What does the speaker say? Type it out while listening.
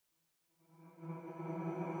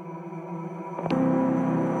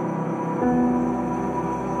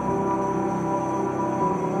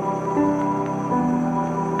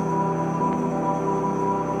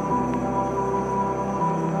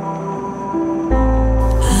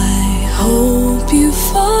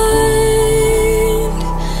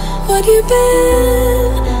what you've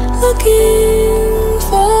been looking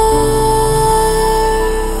for.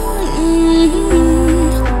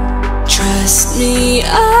 Trust me,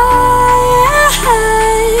 I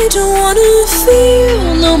don't wanna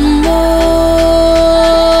feel no more.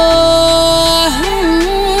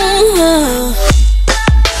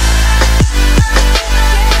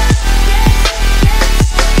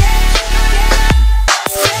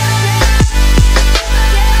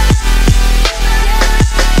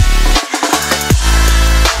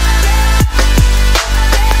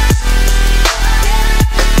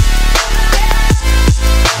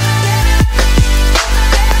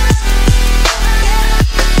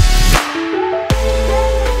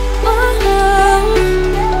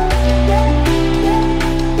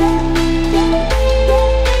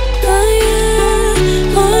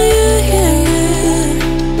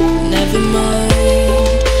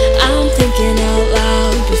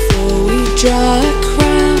 Draw a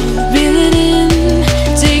crowd, reel it in,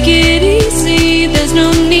 take it easy, there's no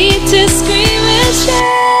need to scream and shout.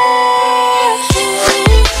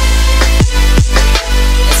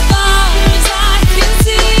 As far as I can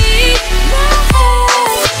see, my head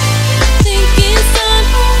think it's time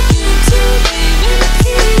for you to leave in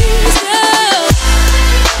peace.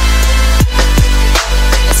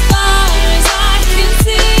 As far as I can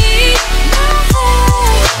see, my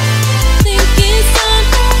head think it's time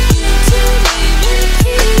for you to leave in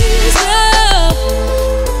peace.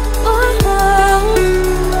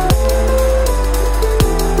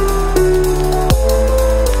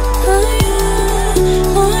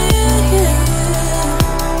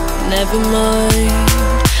 Never mind,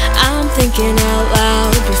 I'm thinking out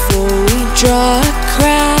loud before we draw a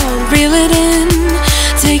crowd. Reel it in,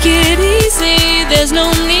 take it easy, there's no